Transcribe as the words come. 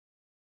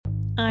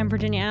I'm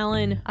Virginia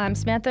Allen. I'm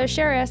Samantha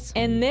Sherris.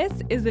 And this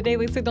is the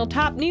Daily Signal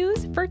Top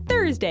News for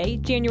Thursday,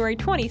 January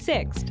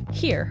 26th.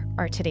 Here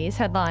are today's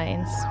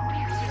headlines.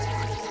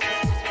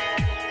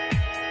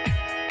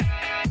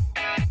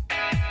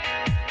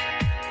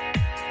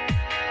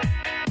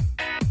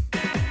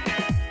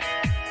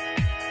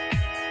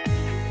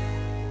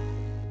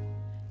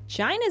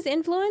 China's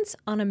influence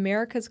on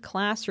America's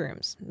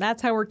classrooms.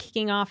 That's how we're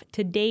kicking off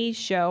today's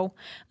show.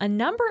 A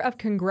number of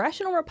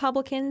congressional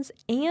Republicans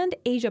and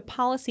Asia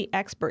policy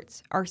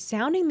experts are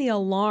sounding the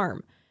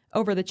alarm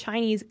over the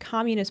Chinese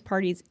Communist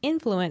Party's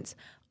influence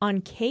on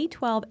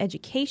K-12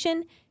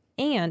 education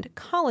and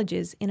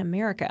colleges in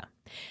America.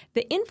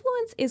 The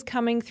influence is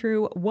coming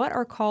through what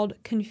are called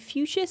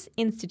Confucius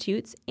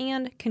Institutes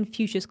and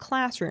Confucius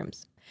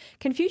classrooms.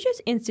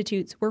 Confucius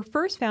Institutes were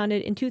first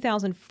founded in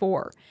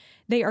 2004.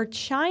 They are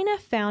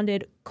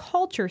China-founded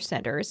culture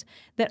centers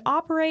that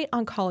operate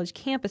on college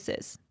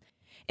campuses.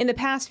 In the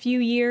past few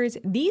years,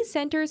 these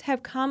centers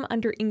have come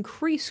under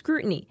increased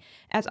scrutiny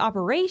as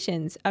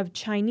operations of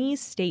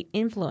Chinese state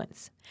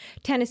influence.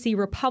 Tennessee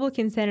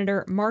Republican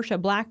Senator Marsha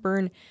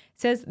Blackburn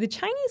says the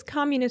Chinese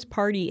Communist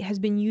Party has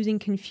been using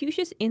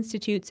Confucius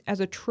Institutes as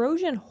a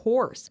Trojan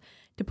horse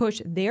to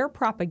push their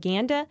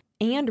propaganda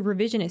and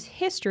revisionist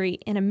history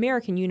in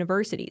American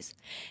universities.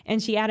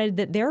 And she added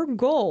that their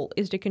goal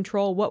is to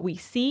control what we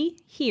see,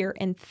 hear,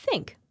 and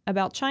think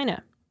about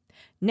China.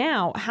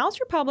 Now, House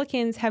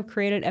Republicans have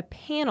created a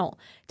panel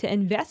to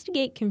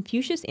investigate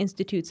Confucius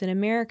Institutes in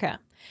America.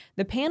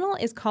 The panel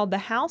is called the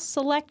House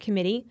Select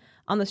Committee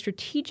on the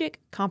Strategic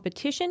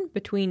Competition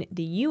between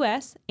the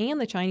U.S. and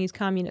the Chinese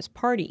Communist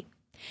Party.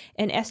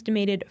 An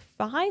estimated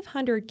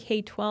 500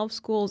 K-12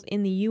 schools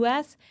in the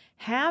U.S.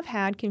 have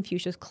had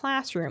Confucius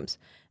classrooms,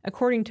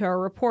 according to a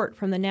report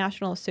from the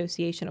National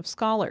Association of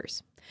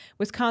Scholars.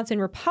 Wisconsin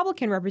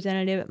Republican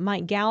Representative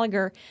Mike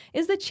Gallagher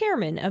is the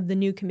chairman of the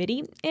new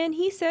committee, and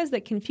he says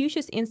that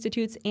Confucius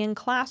Institutes and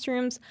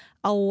classrooms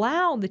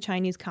allow the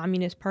Chinese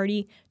Communist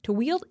Party to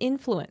wield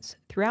influence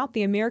throughout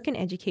the American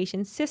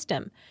education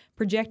system,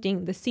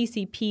 projecting the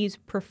CCP's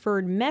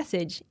preferred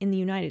message in the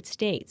United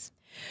States.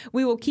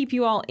 We will keep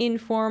you all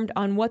informed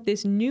on what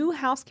this new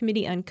House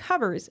committee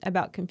uncovers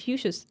about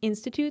Confucius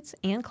Institutes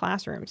and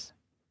classrooms.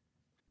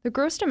 The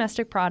gross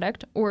domestic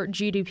product, or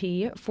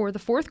GDP, for the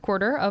fourth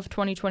quarter of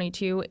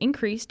 2022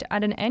 increased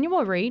at an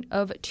annual rate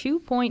of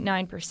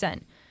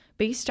 2.9%,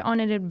 based on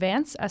an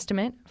advance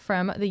estimate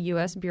from the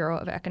U.S. Bureau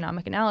of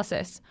Economic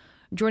Analysis.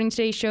 Joining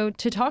today's show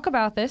to talk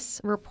about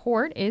this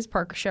report is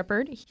Parker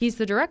Shepard. He's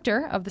the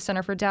director of the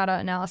Center for Data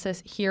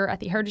Analysis here at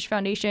the Heritage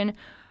Foundation.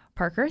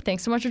 Parker,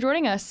 thanks so much for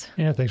joining us.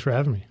 Yeah, thanks for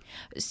having me.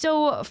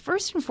 So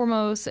first and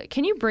foremost,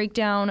 can you break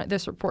down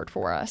this report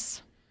for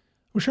us?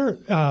 Well, sure.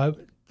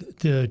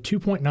 The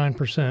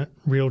 2.9%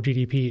 real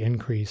GDP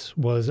increase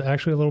was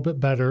actually a little bit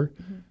better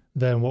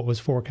than what was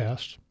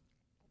forecast.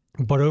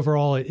 But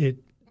overall, it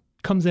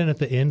comes in at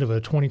the end of a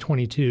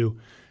 2022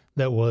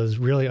 that was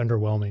really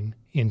underwhelming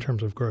in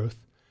terms of growth.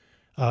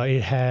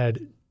 It had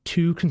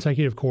 2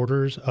 consecutive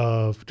quarters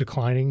of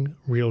declining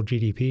real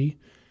GDP,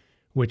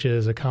 which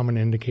is a common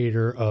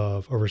indicator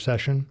of a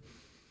recession,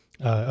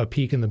 a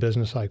peak in the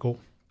business cycle.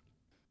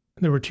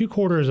 There were 2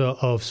 quarters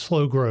of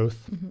slow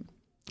growth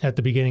at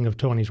the beginning of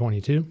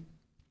 2022,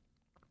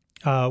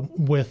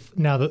 with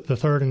now the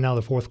third and now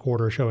the fourth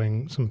quarter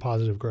showing some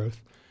positive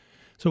growth.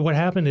 So what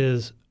happened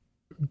is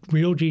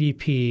real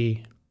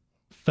GDP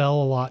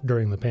fell a lot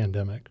during the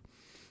pandemic,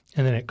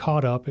 and then it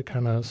caught up. It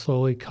kind of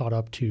slowly caught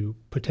up to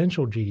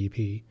potential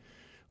GDP,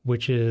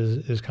 which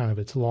is kind of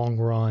its long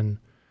run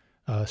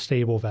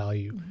stable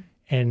value.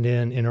 And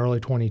then in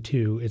early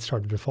 22, it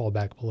started to fall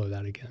back below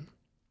that again.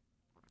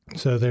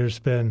 So there's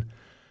been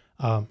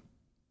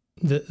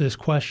this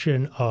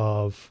question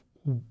of,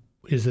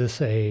 is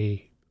this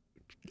a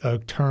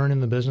turn in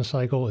the business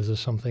cycle? Is this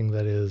something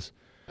that is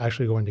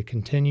actually going to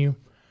continue?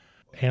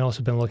 Analysts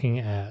have been looking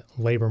at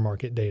labor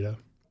market data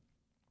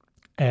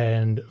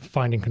and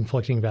finding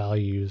conflicting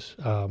values.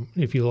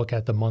 If you look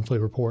at the monthly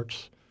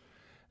reports,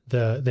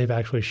 they've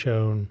actually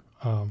shown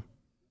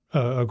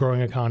a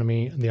growing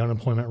economy. The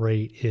unemployment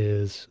rate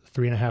is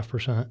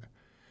 3.5%.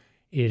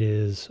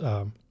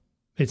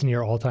 It's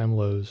near all-time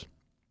lows.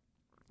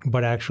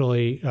 But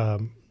actually,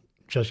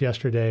 just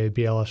yesterday,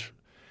 BLS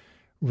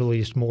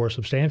released more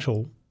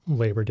substantial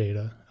labor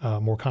data,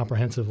 more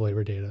comprehensive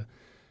labor data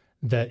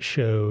that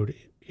showed,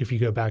 if you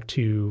go back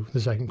to the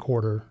second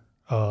quarter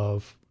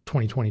of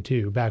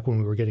 2022, back when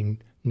we were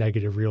getting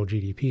negative real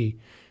GDP,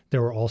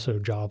 there were also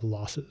job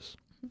losses.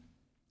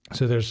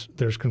 So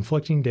there's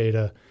conflicting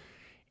data.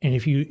 And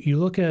if you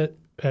look at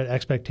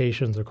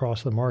expectations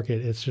across the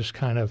market, it's just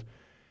kind of,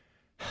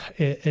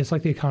 it's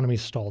like the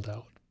economy's stalled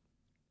out.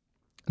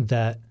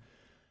 That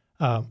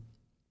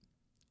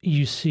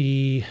you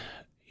see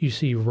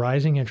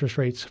rising interest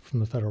rates from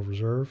the Federal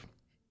Reserve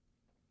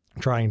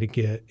trying to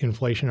get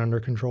inflation under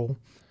control.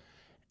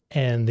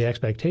 And the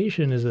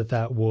expectation is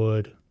that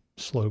would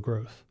slow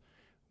growth.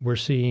 We're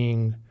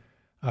seeing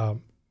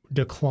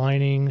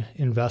declining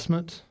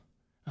investment,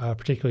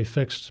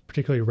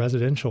 particularly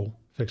residential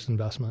fixed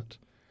investment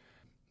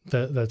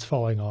that's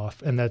falling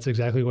off. And that's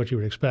exactly what you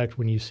would expect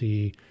when you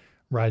see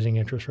rising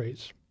interest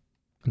rates,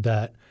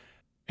 that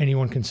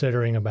anyone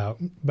considering about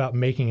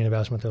making an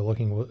investment, they're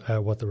looking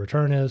at what the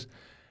return is.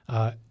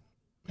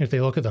 If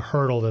they look at the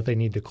hurdle that they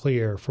need to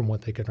clear from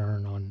what they could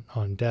earn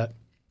on debt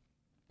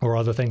or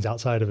other things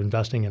outside of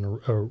investing in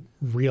a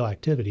real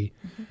activity,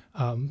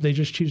 they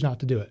just choose not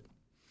to do it.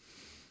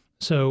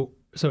 So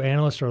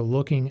analysts are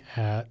looking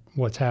at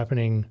what's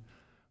happening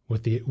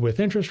with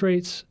interest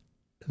rates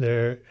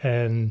there,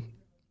 and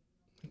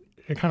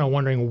they're kind of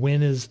wondering,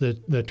 when is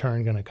the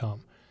turn going to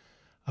come?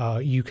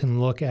 You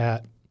can look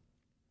at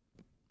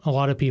a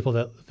lot of people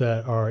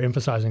that are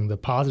emphasizing the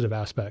positive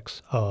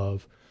aspects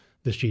of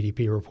this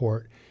GDP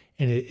report,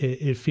 and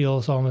it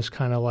feels almost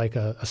kind of like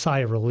a sigh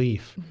of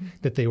relief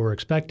that they were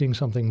expecting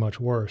something much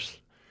worse,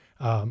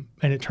 and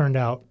it turned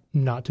out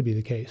not to be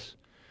the case.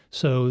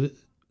 So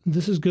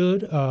this is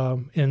good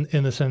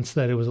in the sense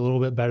that it was a little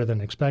bit better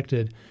than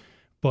expected,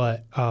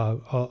 but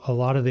a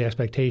lot of the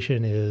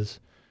expectation is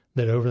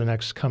that over the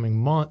next coming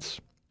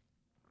months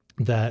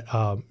that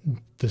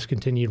this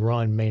continued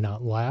run may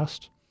not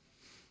last.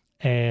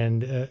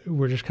 And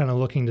we're just kind of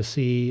looking to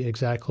see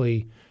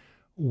exactly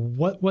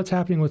what's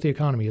happening with the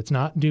economy. It's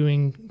not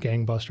doing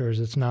gangbusters.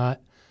 It's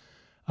not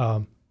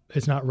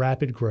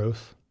rapid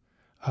growth,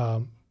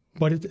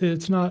 but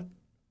it's not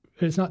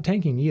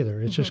tanking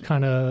either. It's just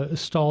kind of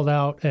stalled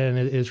out, and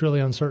it's really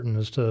uncertain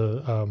as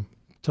to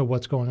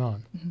what's going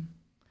on.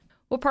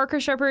 Well, Parker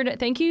Shepard,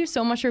 thank you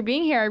so much for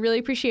being here. I really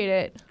appreciate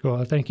it.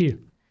 Well, thank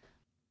you.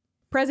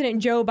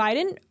 President Joe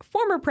Biden,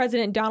 former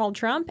President Donald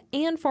Trump,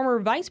 and former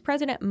Vice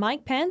President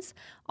Mike Pence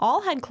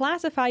all had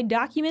classified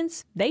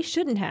documents they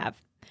shouldn't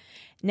have.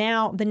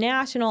 Now, the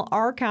National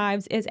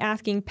Archives is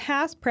asking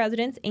past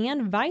presidents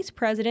and vice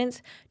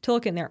presidents to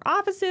look in their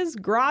offices,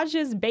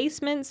 garages,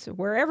 basements,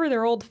 wherever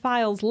their old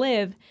files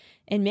live,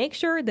 and make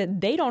sure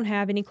that they don't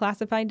have any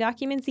classified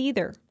documents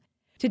either.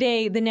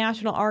 Today, the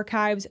National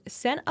Archives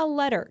sent a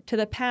letter to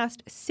the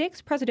past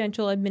 6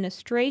 presidential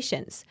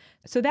administrations.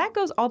 So that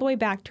goes all the way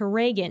back to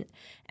Reagan,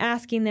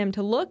 asking them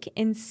to look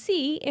and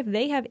see if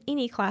they have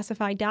any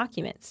classified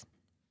documents.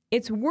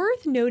 It's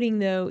worth noting,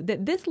 though,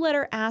 that this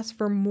letter asks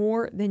for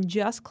more than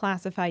just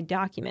classified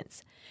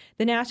documents.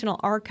 The National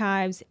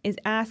Archives is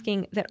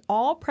asking that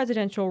all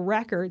presidential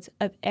records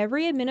of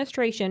every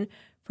administration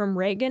from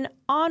Reagan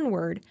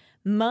onward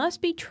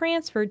must be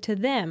transferred to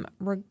them,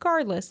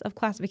 regardless of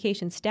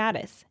classification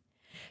status.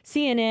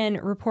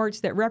 CNN reports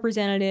that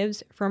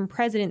representatives from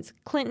Presidents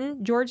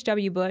Clinton, George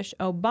W. Bush,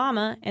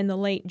 Obama, and the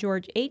late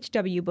George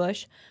H.W.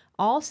 Bush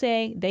all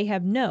say they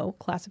have no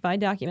classified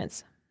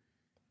documents.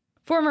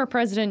 Former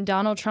President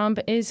Donald Trump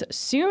is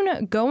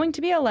soon going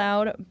to be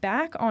allowed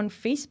back on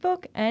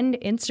Facebook and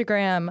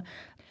Instagram.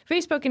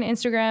 Facebook and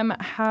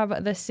Instagram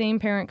have the same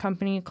parent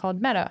company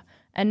called Meta,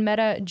 and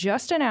Meta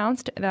just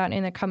announced that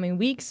in the coming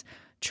weeks,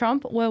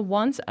 Trump will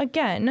once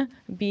again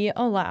be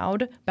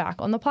allowed back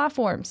on the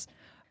platforms.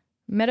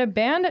 Meta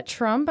banned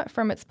Trump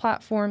from its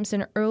platforms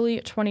in early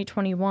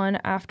 2021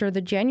 after the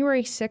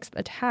January 6th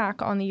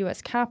attack on the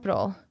U.S.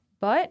 Capitol.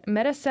 But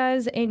Meta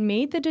says it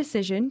made the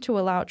decision to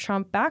allow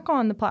Trump back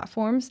on the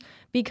platforms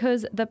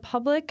because the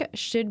public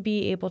should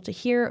be able to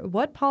hear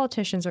what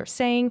politicians are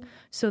saying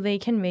so they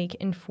can make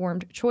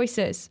informed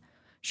choices.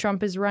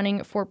 Trump is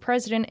running for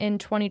president in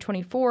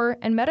 2024,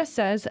 and Meta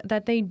says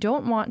that they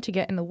don't want to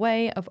get in the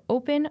way of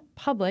open,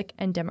 public,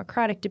 and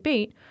democratic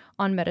debate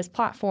on Meta's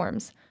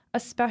platforms,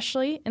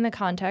 especially in the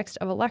context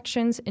of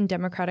elections in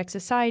democratic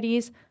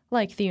societies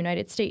like the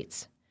United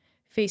States.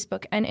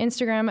 Facebook and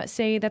Instagram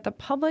say that the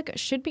public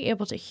should be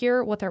able to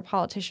hear what their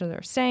politicians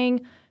are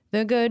saying,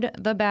 the good,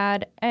 the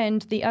bad,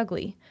 and the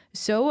ugly,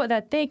 so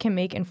that they can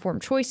make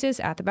informed choices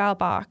at the ballot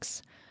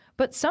box.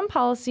 But some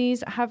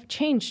policies have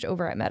changed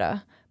over at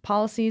Meta,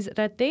 policies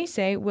that they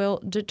say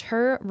will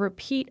deter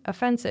repeat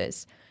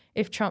offenses.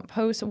 If Trump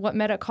posts what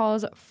Meta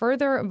calls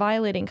further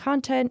violating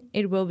content,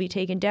 it will be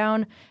taken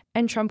down,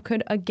 and Trump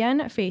could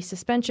again face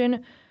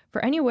suspension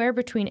for anywhere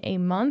between a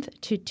month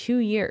to 2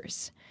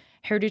 years.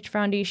 Heritage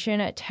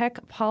Foundation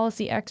tech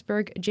policy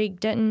expert Jake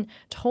Denton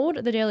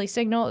told the Daily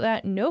Signal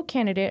that no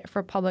candidate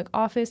for public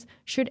office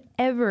should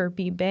ever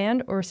be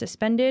banned or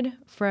suspended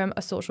from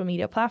a social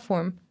media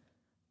platform.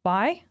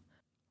 Why?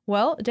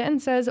 Well,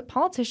 Denton says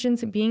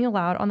politicians being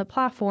allowed on the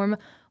platform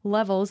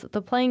levels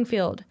the playing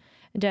field.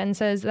 Denton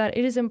says that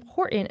it is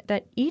important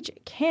that each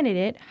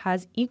candidate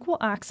has equal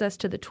access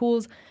to the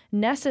tools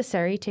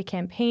necessary to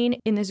campaign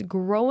in this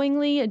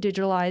growingly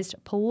digitalized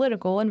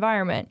political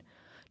environment.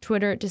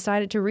 Twitter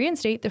decided to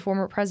reinstate the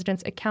former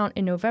president's account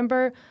in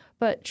November,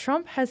 but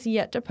Trump has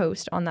yet to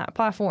post on that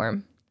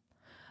platform.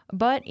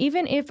 But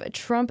even if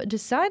Trump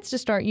decides to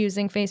start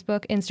using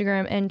Facebook,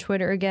 Instagram, and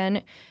Twitter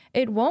again,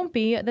 it won't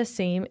be the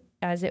same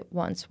as it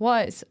once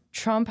was.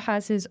 Trump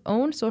has his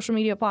own social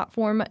media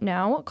platform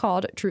now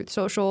called Truth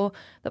Social.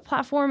 The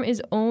platform is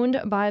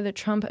owned by the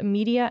Trump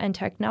Media and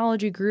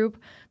Technology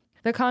Group.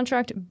 The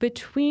contract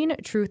between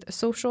Truth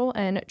Social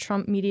and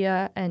Trump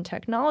Media and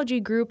Technology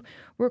Group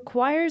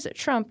requires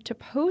Trump to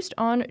post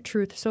on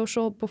Truth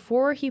Social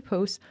before he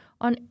posts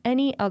on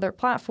any other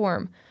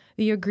platform.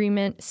 The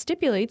agreement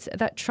stipulates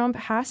that Trump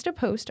has to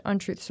post on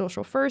Truth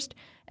Social first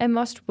and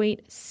must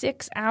wait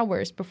 6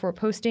 hours before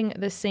posting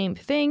the same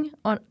thing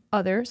on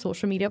other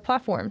social media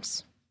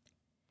platforms.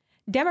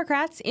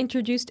 Democrats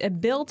introduced a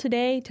bill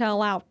today to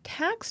allow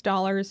tax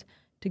dollars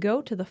to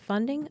go to the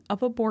funding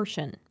of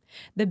abortion.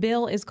 The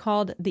bill is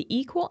called the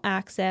Equal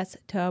Access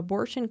to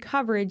Abortion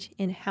Coverage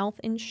in Health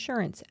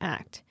Insurance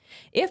Act.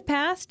 If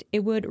passed,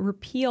 it would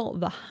repeal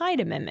the Hyde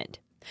Amendment.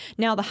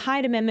 Now, the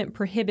Hyde Amendment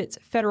prohibits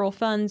federal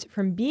funds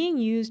from being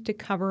used to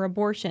cover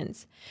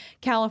abortions.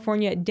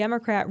 California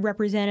Democrat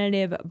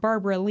Representative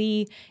Barbara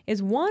Lee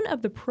is one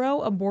of the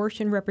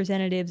pro-abortion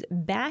representatives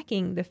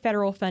backing the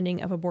federal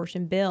funding of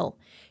abortion bill.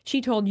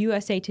 She told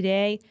USA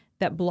Today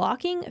that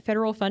blocking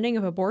federal funding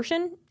of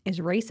abortion is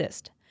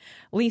racist.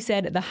 Lee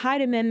said the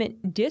Hyde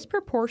Amendment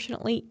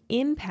disproportionately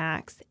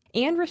impacts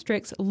and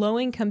restricts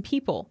low-income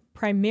people,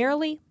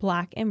 primarily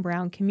Black and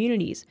brown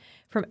communities,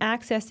 from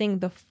accessing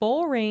the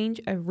full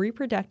range of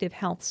reproductive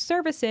health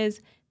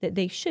services that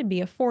they should be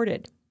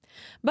afforded.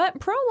 But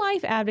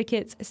pro-life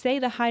advocates say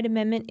the Hyde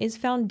Amendment is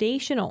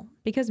foundational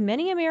because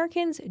many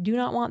Americans do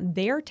not want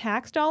their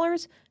tax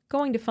dollars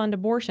going to fund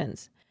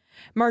abortions.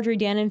 Marjorie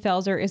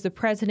Dannenfelser is the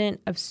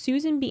president of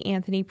Susan B.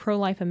 Anthony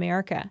Pro-Life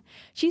America.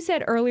 She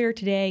said earlier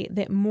today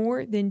that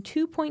more than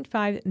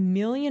 2.5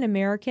 million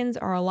Americans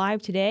are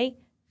alive today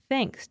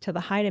thanks to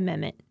the Hyde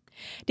Amendment.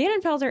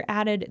 Dannenfelser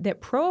added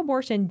that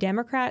pro-abortion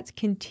Democrats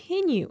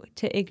continue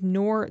to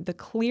ignore the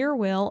clear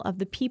will of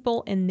the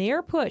people in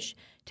their push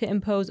to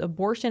impose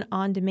abortion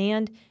on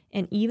demand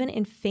and even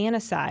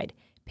infanticide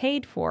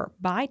paid for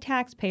by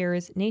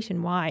taxpayers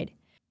nationwide.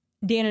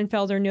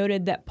 Dannenfelser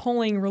noted that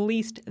polling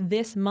released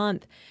this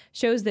month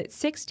shows that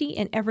 60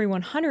 in every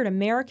 100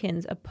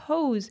 Americans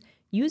oppose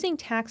using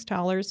tax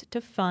dollars to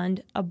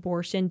fund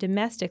abortion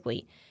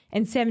domestically,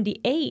 and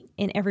 78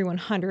 in every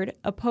 100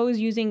 oppose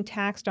using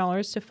tax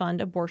dollars to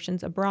fund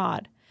abortions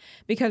abroad.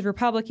 Because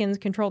Republicans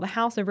control the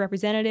House of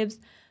Representatives,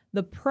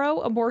 the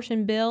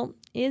pro-abortion bill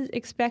is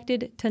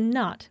expected to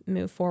not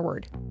move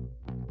forward.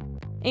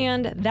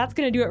 And that's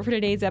going to do it for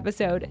today's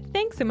episode.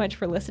 Thanks so much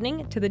for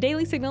listening to the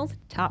Daily Signal's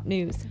Top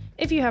News.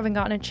 If you haven't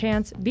gotten a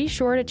chance, be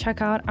sure to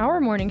check out our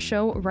morning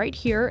show right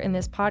here in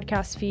this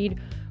podcast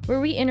feed, where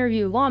we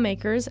interview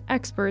lawmakers,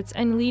 experts,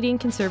 and leading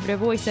conservative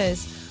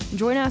voices.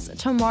 Join us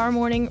tomorrow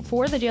morning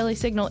for the Daily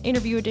Signal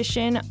interview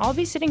edition. I'll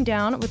be sitting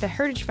down with the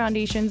Heritage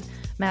Foundation's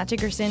Matt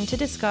Dickerson to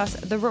discuss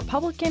the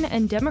Republican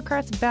and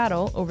Democrats'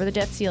 battle over the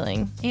debt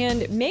ceiling.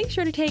 And make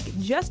sure to take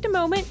just a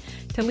moment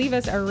to leave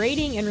us a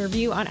rating and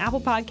review on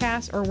Apple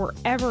Podcasts or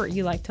wherever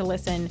you like to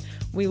listen.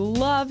 We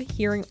love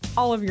hearing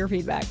all of your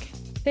feedback.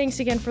 Thanks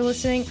again for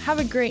listening. Have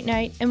a great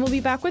night, and we'll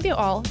be back with you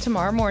all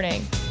tomorrow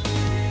morning.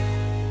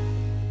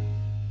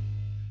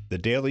 The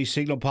Daily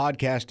Signal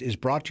podcast is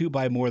brought to you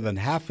by more than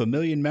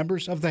 500,000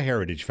 members of the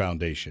Heritage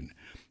Foundation.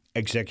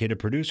 Executive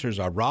producers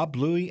are Rob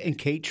Bluey and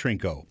Kate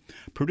Trinko.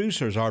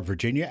 Producers are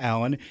Virginia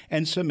Allen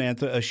and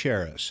Samantha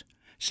Asheris.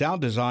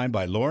 Sound design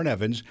by Lauren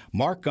Evans,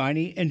 Mark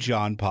Guiney, and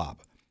John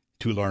Pop.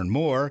 To learn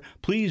more,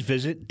 please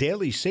visit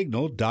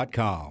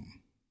dailysignal.com.